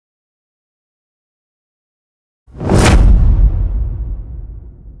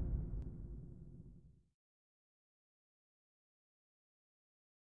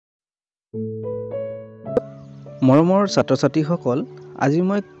মৰমৰ ছাত্ৰ-ছাত্ৰীসকল, আজি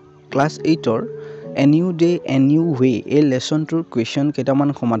মই class 8ৰ a new day a new ৱে এই লেচনটোৰ কুৱেশ্যন কেইটামান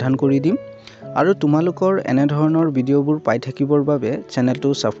সমাধান কৰি দিম আৰু তোমালোকৰ এনেধৰণৰ ভিডিঅ'বোৰ পাই থাকিবৰ বাবে চেনেলটো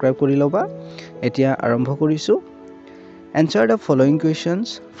ছাবস্ক্ৰাইব কৰি ল'বা। এতিয়া আৰম্ভ কৰিছোঁ। Answer the following questions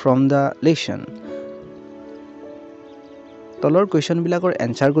from the lesson. তলৰ কুৱেশ্যনবিলাকৰ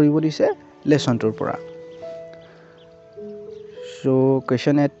এনচাৰ কৰিব দিছে লেচনটোৰ পৰা। সো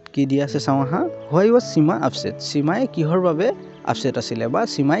কুৱেশ্যন এট কি দিয়া আছে চাওঁ আহা। হোৱাই ৱাজ সীমা আপছেট? সীমাই কিহৰ বাবে আপছেট আছিলে বা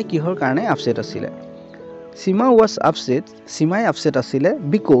সীমাই কিহৰ কাৰণে আপছেট আছিলে? সীমা ৱাজ আপছেট, সীমাই আপছেট আছিলে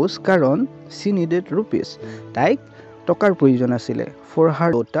বিকজ কাৰণ চি নিডেড ৰুপিজ, তাইক টকাৰ প্ৰয়োজন আছিলে। ফৰ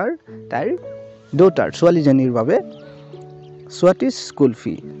হাৰ ডটাৰ, তাইৰ ডটাৰ ছোৱালীজনীৰ বাবে। স্বাতীজ স্কুল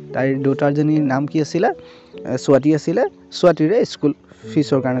ফি, তাইৰ ডটাৰজনীৰ নাম কি আছিলে? স্বাতী আছিলে। স্বাতীৰে স্কুল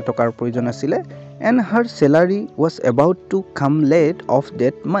ফিজৰ কাৰণে টকাৰ প্ৰয়োজন আছিলে। And her salary was about to come late of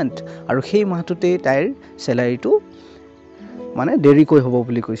date month, আৰু সেই মাহটোতেই তাইৰ চেলাৰীটো মানে দেৰিকৈ হ'ব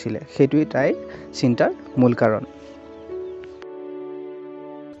বুলি কৈছিলে। সেইটোৱেই তাইৰ চিন্তাৰ মূল কাৰণ।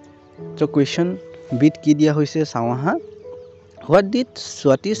 চ' কুৱেশ্যন বিত কি দিয়া হৈছে চাওঁ আহা। What did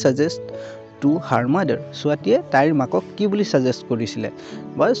Swati suggest two her mother? স্বাতীয়ে তাইৰ মাকক কি বুলি ছাজেষ্ট কৰিছিলে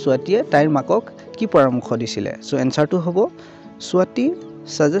বা স্বাতীয়ে তাইৰ মাকক কি পৰামৰ্শ দিছিলে? চ' এনচাৰটো হ'ব স্বাতী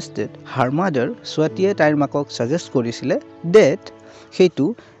ছাজেষ্টেড হাৰ মাদাৰ, স্বাতীয়ে তাইৰ মাকক ছাজেষ্ট কৰিছিলে ডেট সেইটো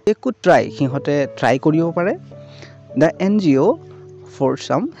দে কুড ট্ৰাই, সিহঁতে ট্ৰাই কৰিব পাৰে দ্য NGO ফৰ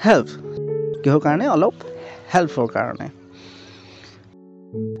চাম হেল্প, কিহৰ কাৰণে? অলপ হেল্পৰ কাৰণে।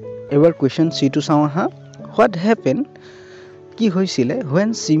 এবাৰ কুৱেশ্যন চিটো চাওঁ আহা। হোৱাট হেপেন, কি হৈছিলে? When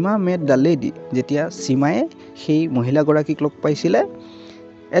Seema mat the lady, যেতিয়া সীমায়ে সেই মহিলাগৰাকীক লগ পাইছিলে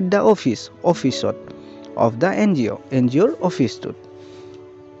এট দ্য অফিচ, অফিচত অফ দ্য NGOৰ অফিচটোত।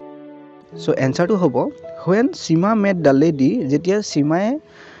 চ' এনচাৰটো হ'ব when Seema mat the lady, যেতিয়া সীমায়ে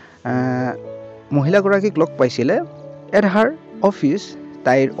মহিলাগৰাকীক লগ পাইছিলে এট হাৰ অফিচ,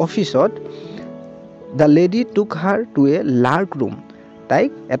 তাইৰ অফিচত। দ্য লেডি টুক হাৰ টু এ লাৰ্ক ৰুম, তাইক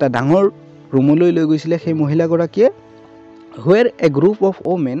এটা ডাঙৰ ৰুমলৈ লৈ গৈছিলে সেই মহিলাগৰাকীয়ে। Where A group of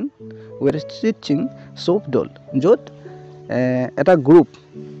women ৱেৰ stitching soap ডল, য'ত এটা গ্ৰুপ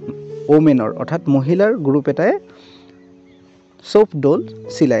ওমেনৰ অৰ্থাৎ মহিলাৰ গ্ৰুপ এটাই সোপ ডল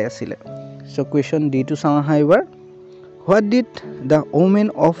চিলাই আছিলে। চ' কুৱেশ্যন ডিটো চাওঁ আহা এইবাৰ। What did the women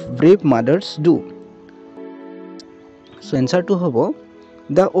of brave mothers do? চ' এনচাৰটো হ'ব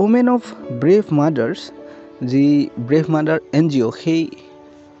the women of brave mothers, যি ব্ৰেভ মাদাৰ NGO সেই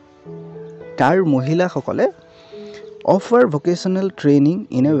তাৰ মহিলাসকলে offer vocational training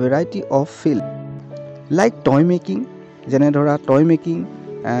in a variety of field like toy making, যেনে ধৰা toy making,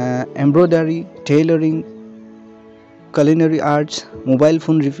 embroidery, tailoring, কুলিনাৰী arts, mobile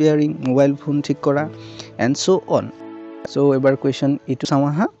phone repairing, mobile phone ঠিক কৰা and so' on. চ' এবাৰ question এইটো চাওঁ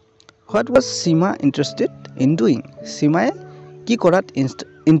আহা। What was Seema interested in doing? সীমায়ে কি কৰাত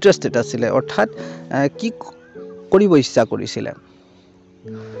ইণ্টাৰেষ্টেড আছিলে, অৰ্থাৎ কি কৰিব ইচ্ছা কৰিছিলে?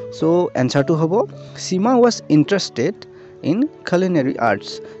 চ' এনচাৰটো হ'ব সীমা ৱাজ ইণ্টাৰেষ্টেড ইন কুলিনাৰী আৰ্টছ,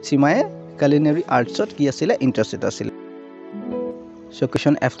 সীমায়ে কুলিনাৰী আৰ্টছত কি আছিলে? ইণ্টাৰেষ্টেড আছিলে। চ'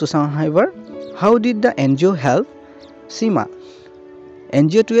 কুৱেশ্যন এফটো চাওঁ আহা এইবাৰ। হাউ ডিড দ্য NGO হেল্প সীমা?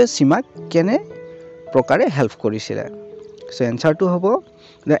 NGOটোৱে সীমাক কেনে প্ৰকাৰে হেল্প কৰিছিলে? চ' এনচাৰটো হ'ব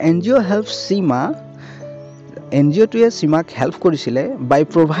the NGO help Seema, NGOটোৱে সীমাক help কৰিছিলে বাই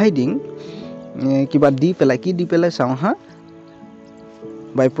প্ৰভাইডিং, কিবা দি পেলাই, কি দি পেলাই চাওঁ হা।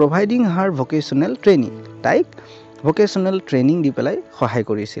 বাই প্ৰভাইডিং হাৰ ভকেশ্যনেল ট্ৰেইনিং, তাইক ভকেশ্যনেল ট্ৰেইনিং দি পেলাই সহায়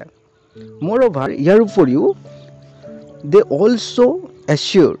কৰিছিল। মোৰ অভাৰ, ইয়াৰ উপৰিও দে অলছ'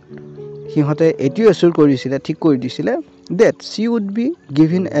 এচিয়'ৰ্ড, সিহঁতে এইটোও এচিয়'ৰ কৰিছিলে, ঠিক কৰি দিছিলে date C would be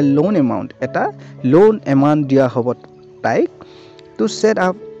given A loan amount, এটা লোন এমাউণ্ট দিয়া হ'ব তাইক two set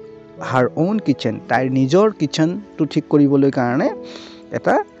up her on kitchen, তাইৰ নিজৰ কিটচেনটো ঠিক কৰিবলৈ কাৰণে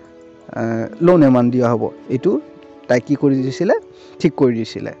এটা লোন এমাউণ্ট দিয়া হ'ব। এইটো তাইক কি কৰি দিছিলে? ঠিক কৰি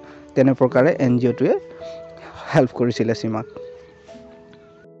দিছিলে। তেনে প্ৰকাৰে NGOটোৱে হেল্প কৰিছিলে সীমাক।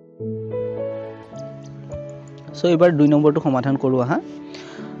 চ' এইবাৰ 2 নম্বৰটো সমাধান কৰোঁ আহা।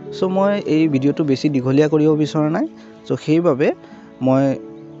 চ' মই এই ভিডিঅ'টো বেছি দীঘলীয়া কৰিব বিচৰা নাই, চ' সেইবাবে মই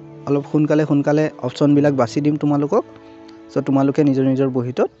অলপ সোনকালে অপশ্যনবিলাক বাছি দিম তোমালোকক। চ' তোমালোকে নিজৰ নিজৰ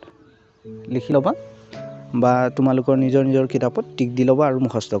বহীটোত লিখি ল'বা বা তোমালোকৰ নিজৰ কিতাপত টিক দি ল'বা আৰু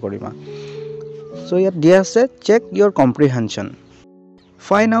মুখস্থ কৰিবা। চ' ইয়াত দিয়া আছে check your comprehension,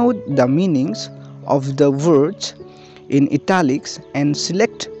 find out the মিনিংছ of the words in italics and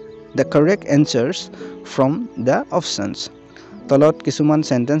select the correct answers from the options. তলত কিছুমান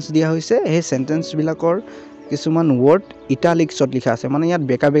চেণ্টেঞ্চ দিয়া হৈছে, সেই চেণ্টেঞ্চবিলাকৰ কিছুমান ৱৰ্ড ইটালিক্সত লিখা আছে, মানে ইয়াত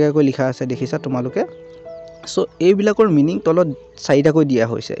বেকা বেকাকৈ লিখা আছে, দেখিছা তোমালোকে। সো এইবিলাকৰ মিনিং তলত 4টাকৈ দিয়া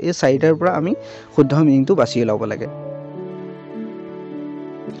হৈছে এই 4টাৰ পৰা আমি শুদ্ধ মিনিংটো বাছি ওলাব লাগে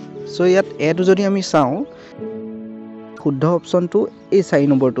সো ইয়াত এটো যদি আমি চাওঁ শুদ্ধ অপচনটো এই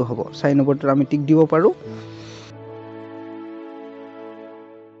 4 নম্বৰটো হ'ব 4 নম্বৰটো আমি টিক দিব পাৰো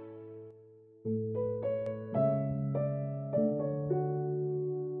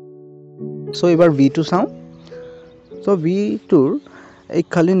সো এবাৰ V2 চাওঁ সো V2ৰ এই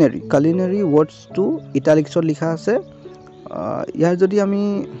culinary words to italicsত লিখা আছে ইয়াৰ যদি আমি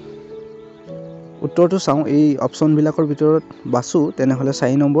উত্তৰটো চাওঁ এই অপচন বিলাকৰ ভিতৰত বাছু তেনেহলে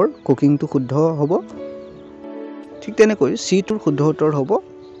 4 নম্বৰ কুকিংটো শুদ্ধ হ'ব ঠিক তেনেকৈ C2ৰ শুদ্ধ উত্তৰ হ'ব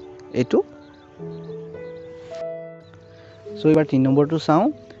এটো সো এবাৰ 3 নম্বৰটো চাওঁ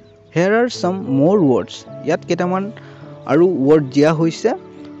here are some more words ইয়াত কেটামান আৰু word দিয়া হৈছে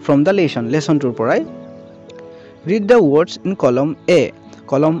from the lesson টোৰ পৰাই read the words in column A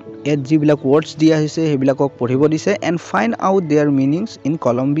column A যিবিলাক words দিয়া হৈছে হেবিলাকক পঢ়িব দিছে and find out their meanings in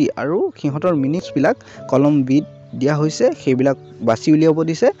column B আৰু কিহতৰ meanings বিলাক column B দিয়া হৈছে হেবিলাক বাছি উলিয়াব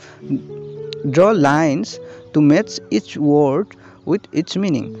দিছে draw lines to match each word with its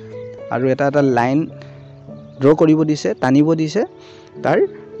meaning আৰু এটা লাইন draw কৰিব দিছে টানিব দিছে তাৰ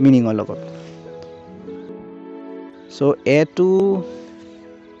মিনিংৰ লগত সো এটো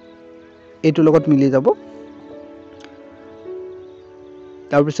এটো লগত মিলি যাব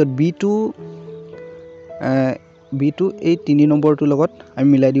তাৰ পিছত B2 এই 3 নম্বৰটো লগত আমি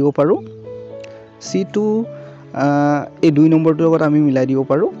মিলাই দিব পাৰো C2 এই 2 নম্বৰটো লগত আমি মিলাই দিব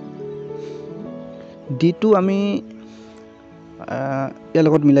পাৰো D2 আমি ইয়াৰ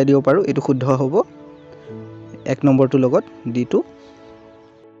লগত মিলাই দিব পাৰো এটো শুদ্ধ হ'ব 1 নম্বৰটো লগত D2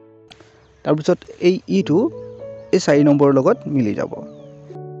 তাৰ পিছত এই E2 এই 4 নম্বৰৰ লগত মিলি যাব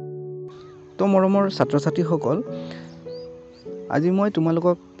তো মৰমৰ ছাত্ৰ ছাত্ৰী সকল আজি মই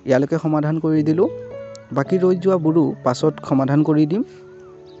তোমালোকক ইয়ালৈকে সমাধান কৰি দিলো বাকি ৰৈ যোৱা বুৰু পাছত সমাধান কৰি দিম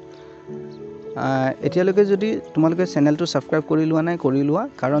এতিয়ালৈকে যদি তোমালোকে চেনেলটো সাবস্ক্ৰাইব কৰি লোৱা নাই কৰি লোৱা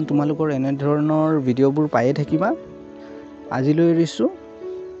কাৰণ তোমালোকৰ এনে ধৰণৰ ভিডিঅ'বোৰ পায়ে থাকিবা আজিলৈ এৰিছো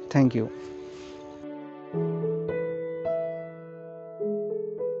থ্যাংক ইউ